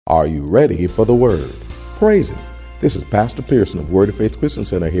Are you ready for the word? Praise Him. This is Pastor Pearson of Word of Faith Christian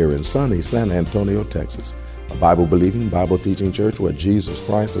Center here in sunny San Antonio, Texas. A Bible-believing, Bible-teaching church where Jesus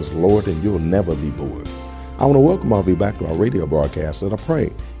Christ is Lord and you'll never be bored. I want to welcome all of you back to our radio broadcast that I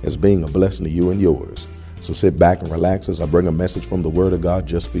pray is being a blessing to you and yours. So sit back and relax as I bring a message from the Word of God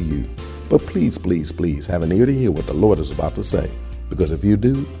just for you. But please, please, please have an ear to hear what the Lord is about to say. Because if you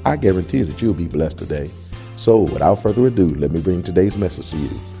do, I guarantee that you'll be blessed today. So without further ado, let me bring today's message to you.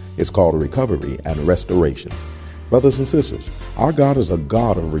 It's called Recovery and Restoration. Brothers and sisters, our God is a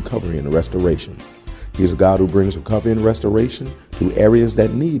God of recovery and restoration. He's a God who brings recovery and restoration to areas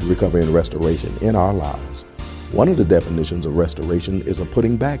that need recovery and restoration in our lives. One of the definitions of restoration is a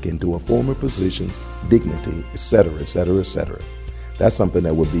putting back into a former position, dignity, etc., etc., etc. That's something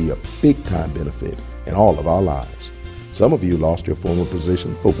that would be a big-time benefit in all of our lives. Some of you lost your former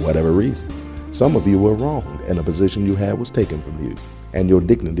position for whatever reason. Some of you were wronged and the position you had was taken from you and your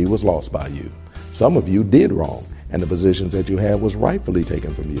dignity was lost by you. Some of you did wrong and the positions that you had was rightfully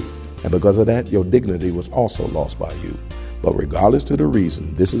taken from you. And because of that, your dignity was also lost by you. But regardless to the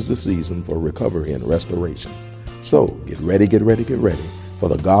reason, this is the season for recovery and restoration. So get ready for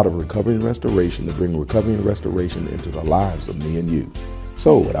the God of recovery and restoration to bring recovery and restoration into the lives of me and you.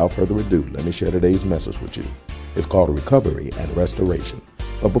 So without further ado, let me share today's message with you. It's called Recovery and Restoration.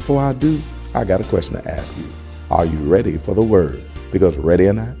 But before I do, I got a question to ask you. Are you ready for the word? Because ready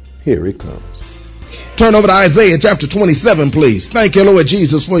or not, here it comes. Turn over to Isaiah chapter 27, please. Thank you, Lord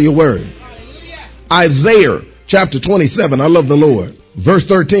Jesus, for your word. Isaiah chapter 27. I love the Lord. Verse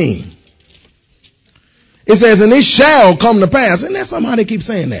 13. It says, and it shall come to pass. And that's somehow they keep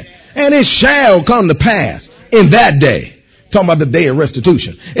saying that. And it shall come to pass in that day. Talking about the day of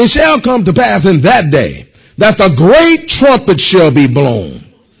restitution. It shall come to pass in that day that the great trumpet shall be blown.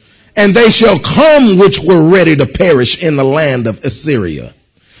 And they shall come which were ready to perish in the land of Assyria,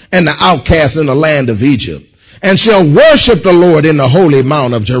 and the outcasts in the land of Egypt, and shall worship the Lord in the holy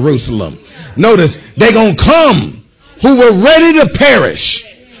mount of Jerusalem. Notice, they're going to come who were ready to perish,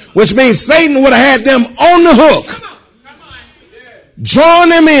 which means Satan would have had them on the hook, drawing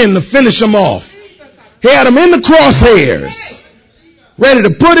them in to finish them off. He had them in the crosshairs, ready to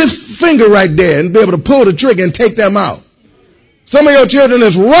put his finger right there and be able to pull the trigger and take them out. Some of your children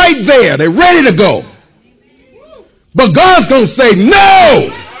is right there. They're ready to go. But God's going to say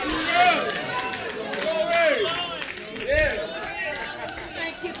no.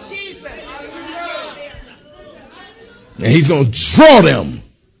 And he's going to draw them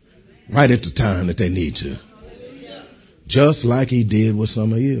right at the time that they need to. Just like he did with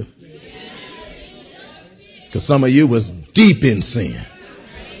some of you. Because some of you was deep in sin.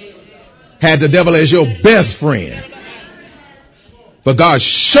 Had the devil as your best friend. But God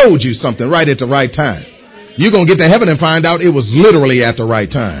showed you something right at the right time. You're going to get to heaven and find out it was literally at the right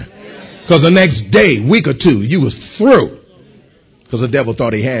time. Because the next day, week or two, you was through. Because the devil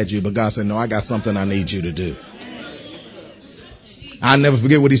thought he had you, but God said, no, I got something I need you to do. I'll never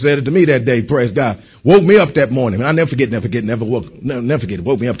forget what he said to me that day, praise God. Woke me up that morning. I'll never forget it.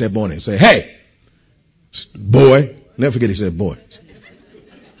 Woke me up that morning and said, hey, boy. Never forget he said, boy.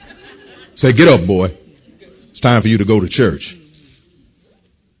 Say, get up, boy. It's time for you to go to church.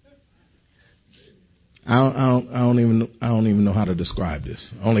 I don't even know how to describe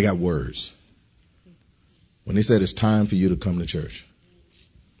this. I only got words. When he said it's time for you to come to church,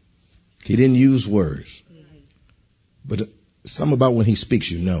 he didn't use words, but something about when he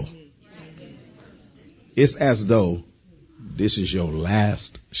speaks, you know. It's as though this is your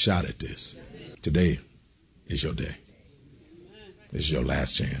last shot at this. Today is your day. This is your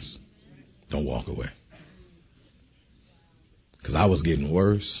last chance. Don't walk away. Because I was getting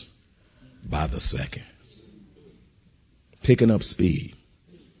worse by the second. Picking up speed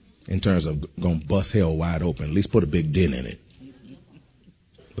in terms of going to bust hell wide open, at least put a big dent in it.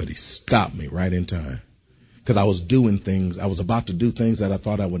 But he stopped me right in time. Because I was doing things, I was about to do things that I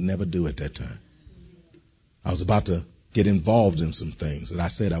thought I would never do at that time. I was about to get involved in some things that I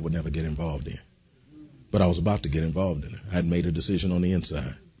said I would never get involved in. But I was about to get involved in it. I had made a decision on the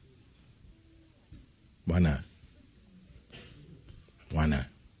inside. Why not? Why not?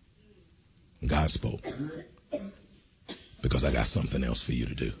 God spoke. Because I got something else for you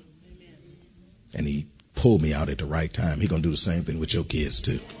to do. And he pulled me out at the right time. He's going to do the same thing with your kids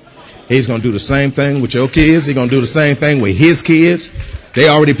too. He's going to do the same thing with your kids. He's going to do the same thing with his kids. They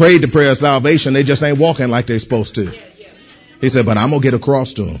already prayed the prayer of salvation. They just ain't walking like they're supposed to. He said, but I'm going to get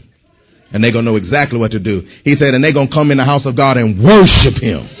across to them. And they're going to know exactly what to do. He said, and they're going to come in the house of God and worship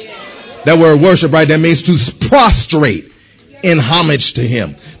him. That word worship right there means to prostrate in homage to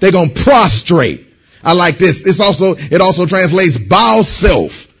him. They're going to prostrate. I like this. It also translates bow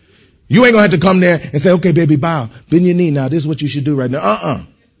self You ain't going to have to come there and say, okay, baby, bow. Bend your knee now. This is what you should do right now.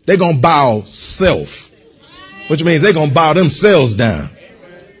 They're going to bow self, which means they're going to bow themselves down.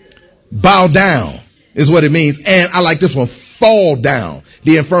 Bow down is what it means. And I like this one, fall down.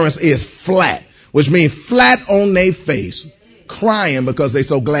 The inference is flat, which means flat on their face, crying because they're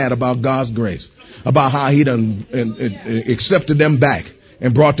so glad about God's grace, about how he done accepted them back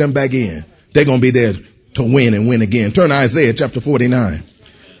and brought them back in. They're going to be there to win and win again. Turn to Isaiah chapter 49.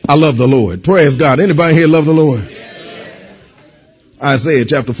 I love the Lord. Praise God. Anybody here love the Lord? Isaiah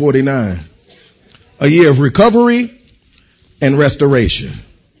chapter 49. A year of recovery and restoration.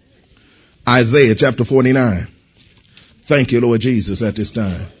 Isaiah chapter 49. Thank you, Lord Jesus, at this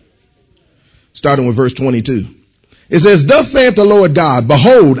time. Starting with verse 22. It says, thus saith the Lord God,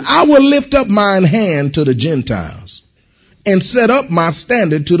 behold, I will lift up mine hand to the Gentiles and set up my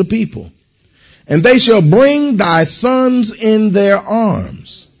standard to the people. And they shall bring thy sons in their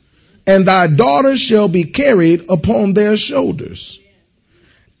arms, and thy daughters shall be carried upon their shoulders.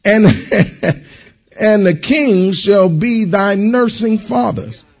 And, and the kings shall be thy nursing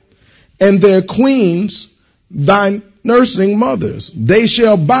fathers, and their queens thy nursing mothers. They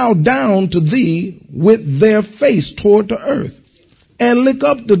shall bow down to thee with their face toward the earth, and lick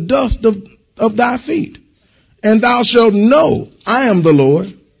up the dust of thy feet. And thou shalt know I am the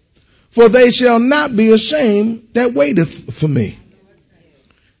Lord, for they shall not be ashamed that waiteth for me.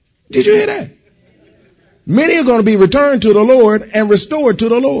 Did you hear that? Many are going to be returned to the Lord and restored to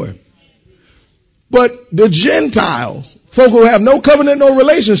the Lord. But the Gentiles, folk who have no covenant, no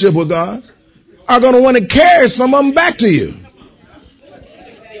relationship with God, are going to want to carry some of them back to you.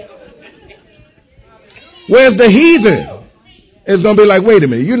 Whereas the heathen is going to be like, wait a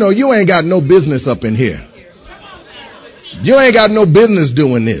minute, you ain't got no business up in here. You ain't got no business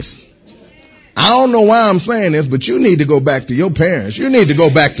doing this. I don't know why I'm saying this, but you need to go back to your parents. You need to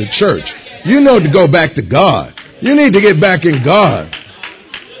go back to church. You need to go back to God. You need to get back in God.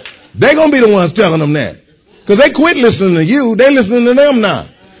 They're going to be the ones telling them that. Because they quit listening to you. They're listening to them now.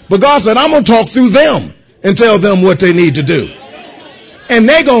 But God said, I'm going to talk through them and tell them what they need to do. And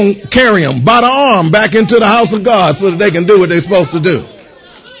they're going to carry them by the arm back into the house of God so that they can do what they're supposed to do.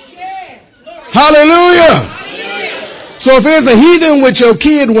 Hallelujah. So if there's a heathen with your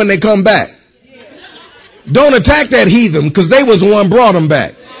kid when they come back, don't attack that heathen because they was the one brought them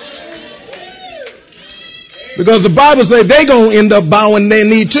back. Because the Bible says they're going to end up bowing their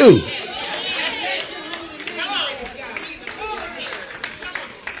knee too.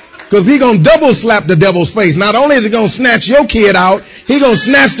 Because he's going to double slap the devil's face. Not only is he going to snatch your kid out, he's going to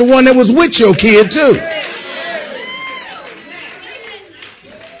snatch the one that was with your kid too.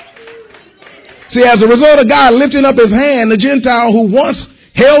 See, as a result of God lifting up his hand, the Gentile who once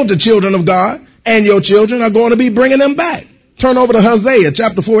held the children of God and your children are going to be bringing them back. Turn over to Hosea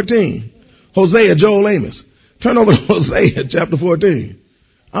chapter 14. Hosea, Joel, Amos. Turn over to Hosea chapter 14.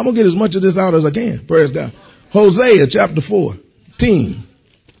 I'm going to get as much of this out as I can. Praise God. Hosea chapter 14.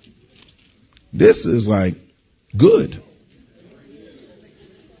 This is like good.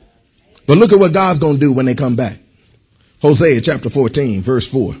 But look at what God's going to do when they come back. Hosea chapter 14, verse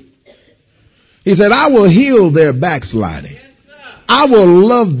 4. He said, I will heal their backsliding. I will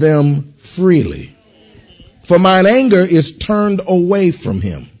love them freely. For mine anger is turned away from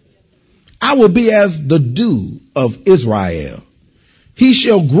him. I will be as the dew of Israel. He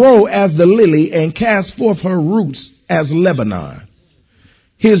shall grow as the lily and cast forth her roots as Lebanon.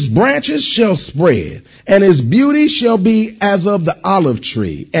 His branches shall spread, and his beauty shall be as of the olive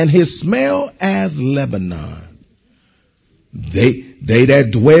tree, and his smell as Lebanon. They that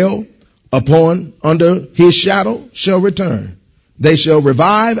dwell under his shadow shall return. They shall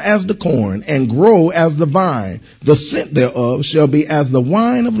revive as the corn and grow as the vine. The scent thereof shall be as the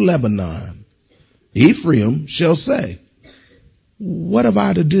wine of Lebanon. Ephraim shall say, what have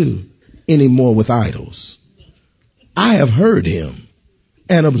I to do any more with idols? I have heard him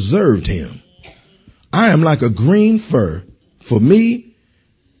and observed him. I am like a green fir. From me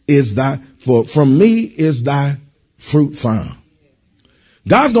is thy fruit found.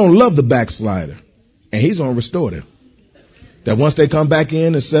 God's going to love the backslider, and he's going to restore them. That once they come back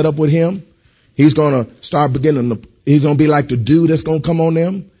in and set up with him, he's going to start he's going to be like the dew that's going to come on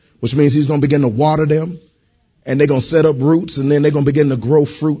them, which means he's going to begin to water them, and they're going to set up roots, and then they're going to begin to grow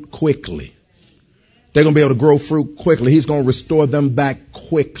fruit quickly. They're going to be able to grow fruit quickly. He's going to restore them back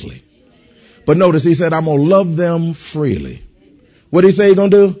quickly. But notice he said, I'm going to love them freely. What did he say he's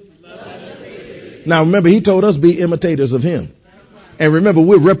going to do? Now remember, he told us be imitators of him. And remember,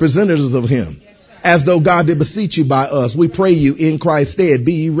 we're representatives of him. As though God did beseech you by us, we pray you in Christ's stead,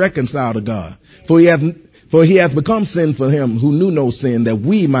 be ye reconciled to God. For For he hath become sin for him who knew no sin, that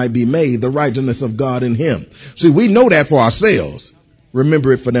we might be made the righteousness of God in him. See, we know that for ourselves.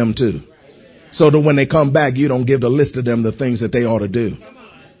 Remember it for them too. So that when they come back, you don't give the list of them the things that they ought to do.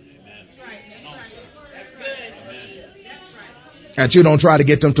 That you don't try to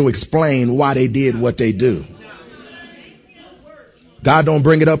get them to explain why they did what they do. God don't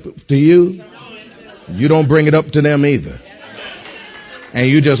bring it up to you. You don't bring it up to them either. And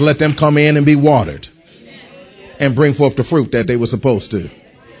you just let them come in and be watered and bring forth the fruit that they were supposed to.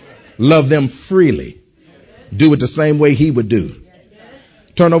 Love them freely. Do it the same way he would do.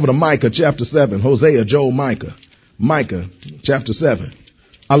 Turn over to Micah chapter 7. Hosea, Joel, Micah. Micah chapter 7.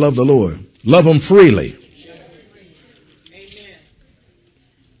 I love the Lord. Love him freely.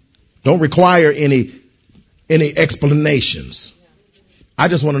 Don't require any explanations. I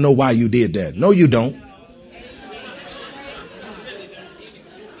just want to know why you did that. No, you don't.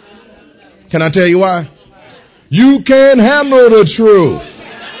 Can I tell you why? You can't handle the truth.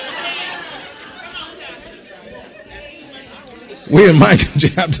 We're in Micah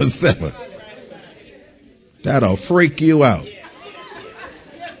chapter 7. That'll freak you out.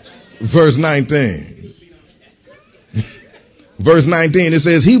 Verse 19. Verse 19, it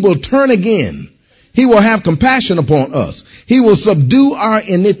says, he will turn again. He will have compassion upon us. He will subdue our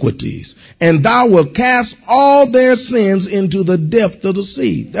iniquities. And thou wilt cast all their sins into the depth of the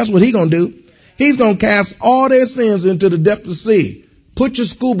sea. That's what he's going to do. He's going to cast all their sins into the depth of the sea. Put your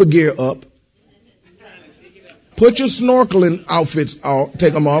scuba gear up. Put your snorkeling outfits out.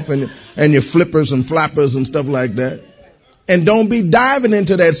 Take them off and your flippers and flappers and stuff like that. And don't be diving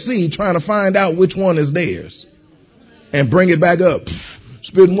into that sea trying to find out which one is theirs. And bring it back up.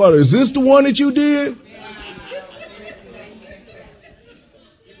 Spitting water. Is this the one that you did?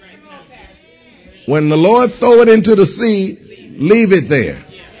 When the Lord throw it into the sea, leave it there.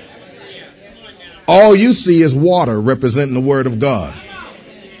 All you see is water representing the word of God.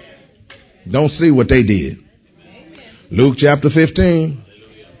 Don't see what they did. Luke chapter 15.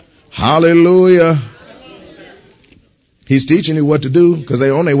 Hallelujah. He's teaching you what to do because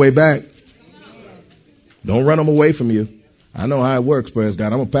they're on their way back. Don't run them away from you. I know how it works, praise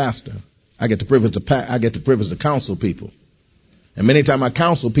God. I'm a pastor. I get the privilege to counsel people. And many times I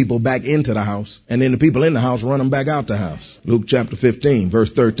counsel people back into the house, and then the people in the house run them back out the house. Luke chapter 15,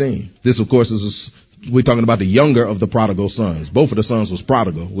 verse 13. This, of course, we're talking about the younger of the prodigal sons. Both of the sons was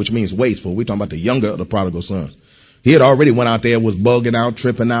prodigal, which means wasteful. We're talking about the younger of the prodigal sons. He had already went out there, was bugging out,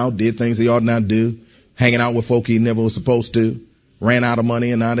 tripping out, did things he ought not do, hanging out with folk he never was supposed to, ran out of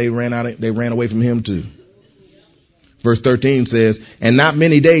money, and now they ran away from him too. Verse 13 says, and not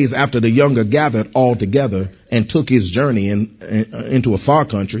many days after the younger gathered all together and took his journey into a far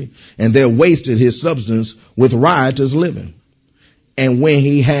country, and there wasted his substance with riotous living. And when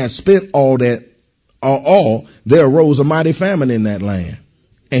he had spent all, there arose a mighty famine in that land,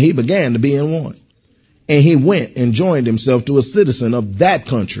 and he began to be in want. And he went and joined himself to a citizen of that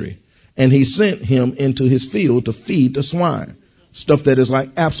country, and he sent him into his field to feed the swine, stuff that is like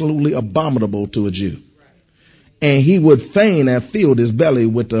absolutely abominable to a Jew. And he would fain have filled his belly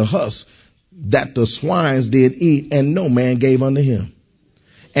with the husk that the swines did eat, and no man gave unto him.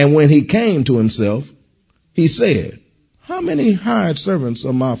 And when he came to himself, he said, how many hired servants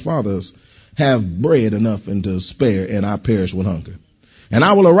of my father's have bread enough and to spare, and I perish with hunger? And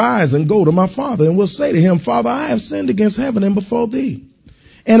I will arise and go to my father, and will say to him, Father, I have sinned against heaven and before thee,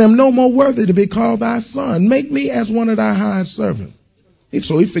 and am no more worthy to be called thy son. Make me as one of thy hired servants.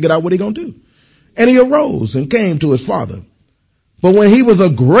 So he figured out what he going to do. And he arose and came to his father. But when he was a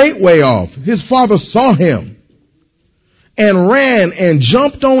great way off, his father saw him and ran and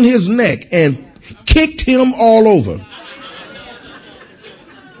jumped on his neck and kicked him all over.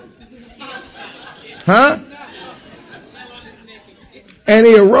 Huh? And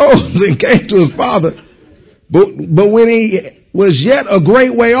he arose and came to his father. But when he was yet a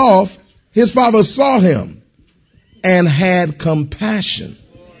great way off, his father saw him and had compassion,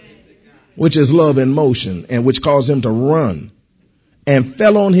 which is love in motion, and which caused him to run, and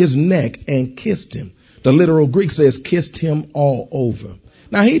fell on his neck and kissed him. The literal Greek says kissed him all over.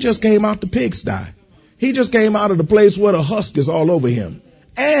 Now he just came out the pigsty. He just came out of the place where the husk is all over him,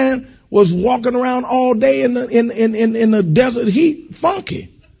 and was walking around all day in the desert heat,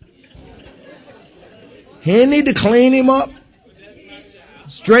 funky. He didn't need to clean him up,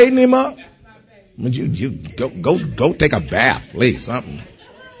 straighten him up. You go take a bath, please, something.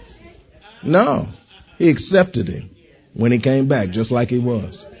 No, he accepted him when he came back, just like he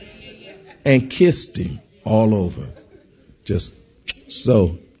was, and kissed him all over. Just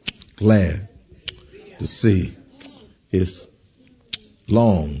so glad to see his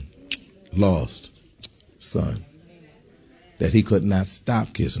long lost son, that he could not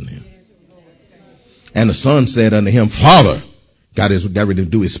stop kissing him. And the son said unto him, Father, got ready to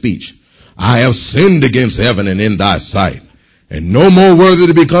do his speech. I have sinned against heaven and in thy sight, and no more worthy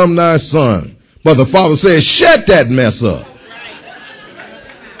to become thy son. But the father said, shut that mess up.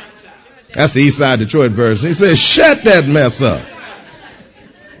 That's the East Side Detroit version. He said, shut that mess up.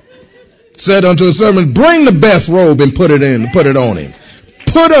 Said unto his servant, bring the best robe and put it on him.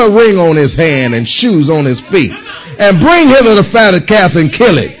 Put a ring on his hand and shoes on his feet. And bring hither the fatted calf and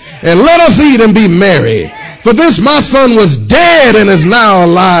kill it. And let us eat and be merry. For this my son was dead and is now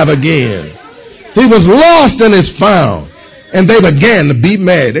alive again. He was lost and is found. And they began to be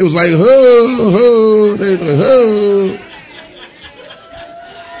mad. They was like, ho, ho, they was like, ho.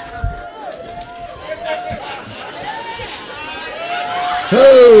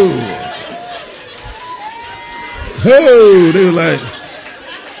 Ho. Ho. They was like,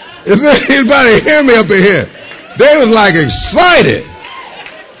 is anybody hear me up in here? They was like excited.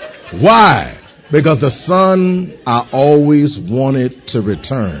 Why? Because the son I always wanted to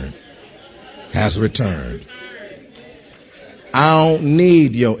return has returned. I don't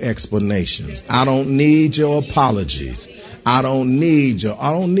need your explanations. I don't need your apologies. I don't need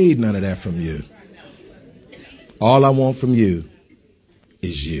none of that from you. All I want from you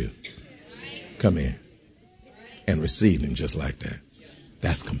is you. Come here and receive him just like that.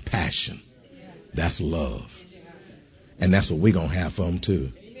 That's compassion. That's love. And that's what we're going to have for them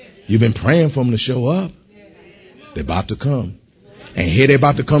too. You've been praying for them to show up. They're about to come. And here they're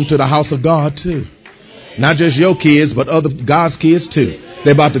about to come to the house of God too. Not just your kids, but other God's kids too.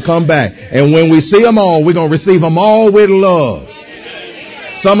 They're about to come back. And when we see them all, we're going to receive them all with love.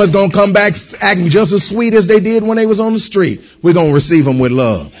 Some is going to come back acting just as sweet as they did when they was on the street. We're going to receive them with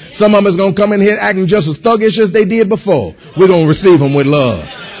love. Some of them is going to come in here acting just as thuggish as they did before. We're going to receive them with love.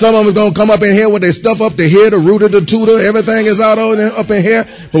 Some of them is going to come up in here with their stuff up to here, the rooter, the tutor, everything is out up in here.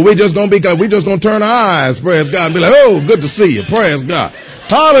 But we're just going to turn our eyes, praise God, and be like, oh, good to see you, praise God.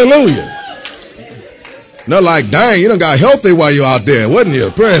 Hallelujah. Not like, dang, you done got healthy while you're out there, wasn't you?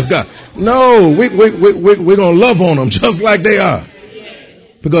 Praise God. No, we're going to love on them just like they are.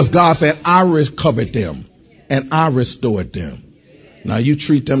 Because God said, I recovered them and I restored them. Now you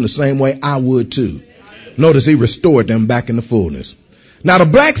treat them the same way I would too. Notice he restored them back in the fullness. Now the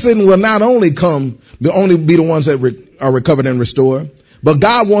backslidden will not only be the ones that are recovered and restored, but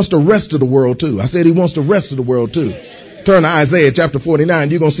God wants the rest of the world too. I said he wants the rest of the world too. Turn to Isaiah chapter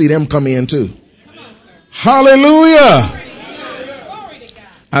 49. You're going to see them come in too. Hallelujah.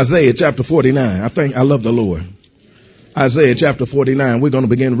 Isaiah chapter 49. I love the Lord. Isaiah chapter 49. We're going to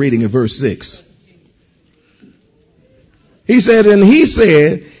begin reading at verse 6. He said,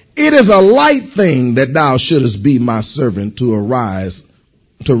 it is a light thing that thou shouldest be my servant to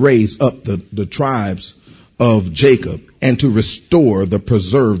raise up the tribes of Jacob and to restore the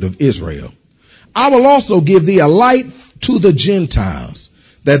preserved of Israel. I will also give thee a light to the Gentiles,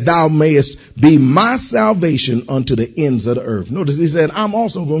 that thou mayest be my salvation unto the ends of the earth. Notice he said, I'm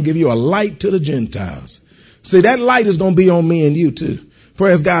also going to give you a light to the Gentiles. See, that light is going to be on me and you too.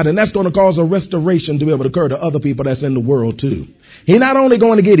 Praise God. And that's going to cause a restoration to be able to occur to other people that's in the world too. He's not only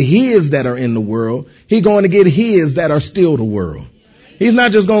going to get his that are in the world, he's going to get his that are still the world. He's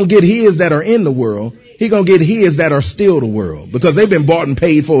not just going to get his that are in the world. He's going to get his that are still the world, because they've been bought and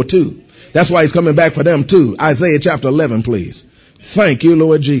paid for too. That's why he's coming back for them too. Isaiah chapter 11, please. Thank you,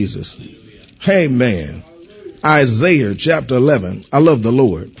 Lord Jesus. Amen. Isaiah chapter 11. I love the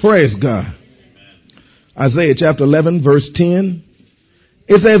Lord. Praise God. Isaiah chapter 11, verse 10.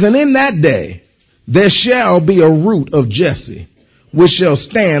 It says, and in that day there shall be a root of Jesse, which shall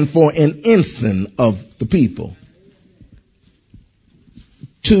stand for an ensign of the people.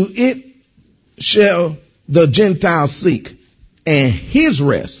 To it shall the Gentiles seek, and his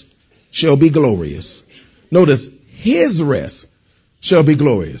rest shall be glorious. Notice, his rest shall be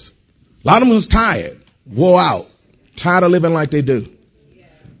glorious. A lot of them is tired, wore out, tired of living like they do.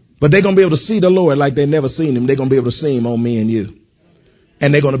 But they're going to be able to see the Lord like they've never seen him. They're going to be able to see him on me and you.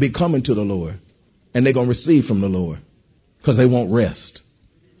 And they're going to be coming to the Lord. And they're going to receive from the Lord. Because they want rest.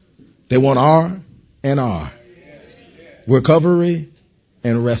 They want R&R. Recovery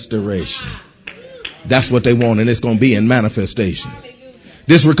and restoration. That's what they want. And it's going to be in manifestation.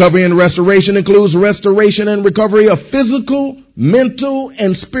 This recovery and restoration includes restoration and recovery of physical, mental,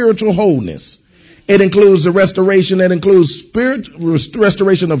 and spiritual wholeness. It includes the restoration that includes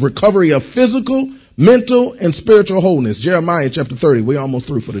restoration of recovery of physical, mental, and spiritual wholeness. Jeremiah chapter 30. We're almost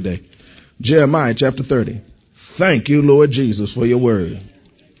through for today. Jeremiah chapter 30. Thank you, Lord Jesus, for your word.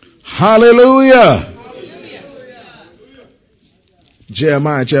 Hallelujah.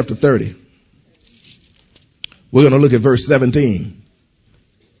 Jeremiah chapter 30. We're going to look at verse 17.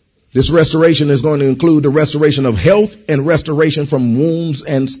 This restoration is going to include the restoration of health and restoration from wounds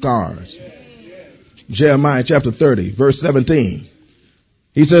and scars. Jeremiah chapter 30, verse 17.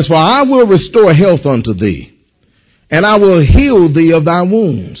 He says, for I will restore health unto thee, and I will heal thee of thy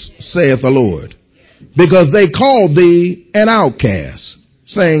wounds, saith the Lord, because they called thee an outcast,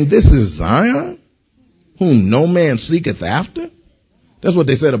 saying, this is Zion, whom no man seeketh after. That's what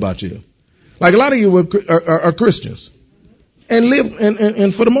they said about you. Like a lot of you are Christians and live,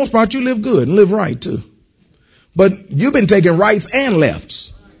 and for the most part, you live good and live right too. But you've been taking rights and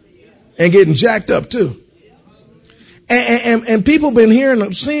lefts and getting jacked up too. And people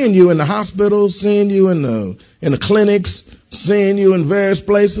been seeing you in the hospitals, seeing you in the clinics, seeing you in various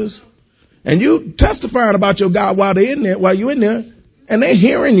places. And you testifying about your God while you're in there, and they're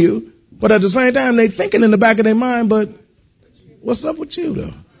hearing you. But at the same time, they thinking in the back of their mind, but what's up with you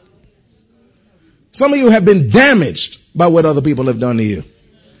though? Some of you have been damaged by what other people have done to you.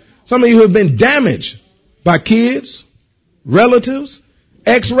 Some of you have been damaged by kids, relatives,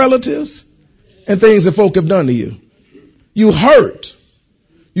 ex-relatives, and things that folk have done to you. You hurt.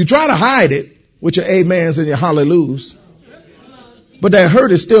 You try to hide it with your amens and your hallelujahs, but that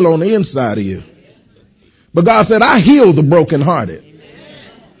hurt is still on the inside of you. But God said, I heal the brokenhearted.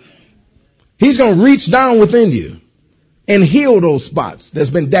 He's going to reach down within you and heal those spots that's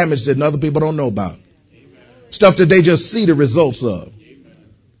been damaged that other people don't know about. Stuff that they just see the results of.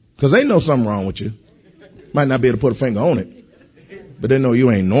 Because they know something wrong with you. Might not be able to put a finger on it, but they know you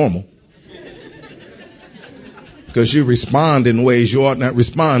ain't normal. Because you respond in ways you ought not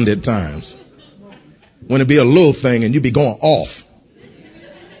respond at times. When it be a little thing and you be going off.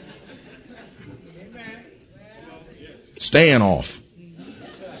 Staying off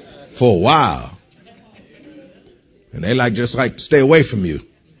for a while. And they just like to stay away from you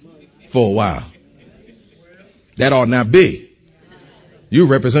for a while. That ought not be. You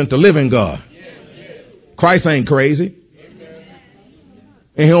represent the living God. Christ ain't crazy.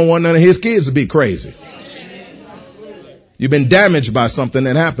 And he don't want none of his kids to be crazy. You've been damaged by something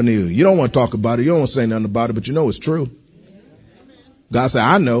that happened to you. You don't want to talk about it. You don't want to say nothing about it, but you know it's true. God said,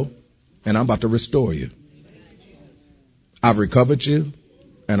 I know, and I'm about to restore you. I've recovered you,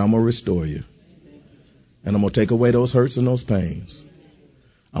 and I'm going to restore you. And I'm going to take away those hurts and those pains.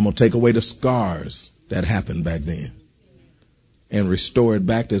 I'm going to take away the scars that happened back then and restore it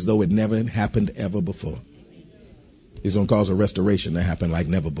back as though it never happened ever before. He's going to cause a restoration to happen like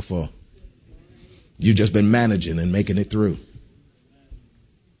never before. You've just been managing and making it through.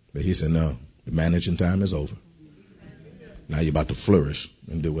 But he said, no, the managing time is over. Now you're about to flourish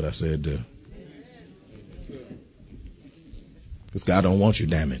and do what I said do. Because God don't want you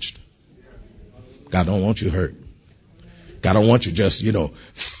damaged. God don't want you hurt. God don't want you just,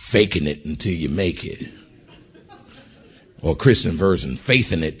 faking it until you make it. Or Christian version,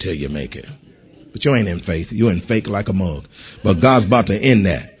 faithing it till you make it. But you ain't in faith. You're in fake like a mug. But God's about to end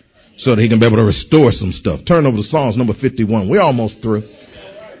that so that he can be able to restore some stuff. Turn over to Psalms number 51. We're almost through.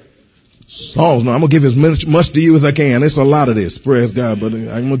 Psalms, I'm going to give as much to you as I can. It's a lot of this, praise God, but I'm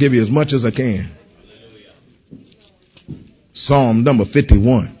going to give you as much as I can. Psalm number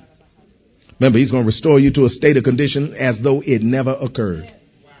 51. Remember, he's going to restore you to a state of condition as though it never occurred.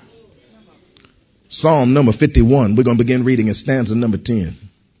 Psalm number 51. We're going to begin reading in stanza number 10.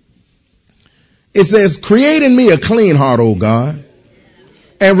 It says, create in me a clean heart, O God,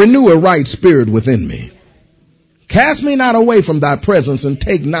 and renew a right spirit within me. Cast me not away from thy presence, and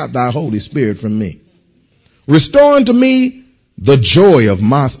take not thy Holy Spirit from me. Restore unto me the joy of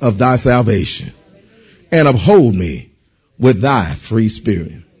thy salvation, and uphold me with thy free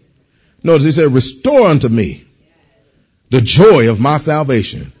spirit. Notice he said, restore unto me the joy of my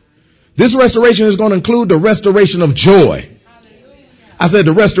salvation. This restoration is going to include the restoration of joy. I said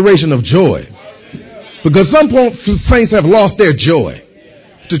the restoration of joy. Because some saints have lost their joy.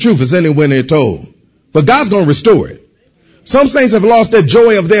 The truth is anywhere they're told. But God's going to restore it. Some saints have lost their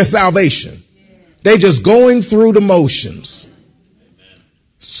joy of their salvation. They just going through the motions.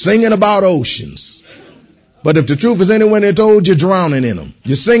 Singing about oceans. But if the truth is anywhere they're told, you're drowning in them.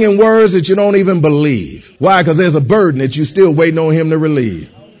 You're singing words that you don't even believe. Why? Because there's a burden that you're still waiting on him to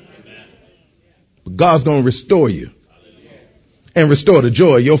relieve. But God's going to restore you. And restore the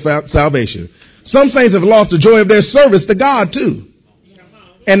joy of your salvation. Some saints have lost the joy of their service to God too.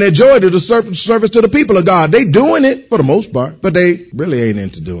 And their joy to the service to the people of God. They doing it for the most part, but they really ain't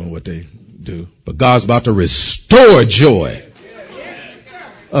into doing what they do. But God's about to restore joy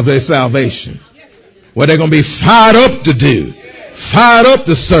of their salvation. Where they're going to be fired up to do, fired up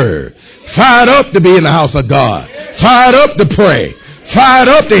to serve, fired up to be in the house of God, fired up to pray, fired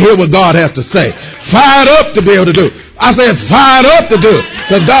up to hear what God has to say, fired up to be able to do it. I said fired up to do it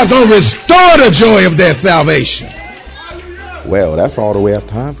because God's going to restore the joy of their salvation. Well, that's all the way I have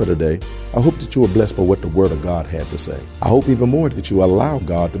time for today. I hope that you were blessed by what the Word of God had to say. I hope even more that you allow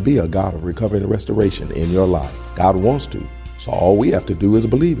God to be a God of recovery and restoration in your life. God wants to. So all we have to do is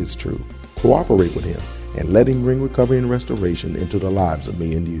believe it's true, cooperate with Him, and let Him bring recovery and restoration into the lives of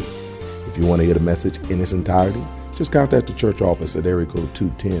me and you. If you want to hear the message in its entirety, just contact the church office at area code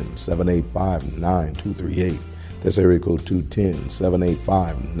 210-785-9238. That's area code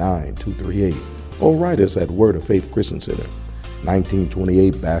 210-785-9238. Or write us at Word of Faith Christian Center,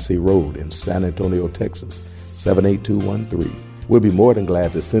 1928 Bassey Road in San Antonio, Texas, 78213. We'll be more than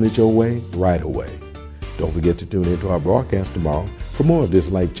glad to send it your way right away. Don't forget to tune into our broadcast tomorrow for more of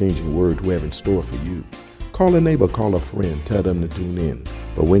this life-changing word we have in store for you. Call a neighbor, call a friend, tell them to tune in.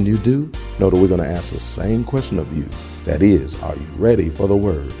 But when you do, know that we're going to ask the same question of you. That is, are you ready for the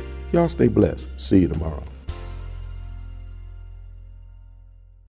word? Y'all stay blessed. See you tomorrow.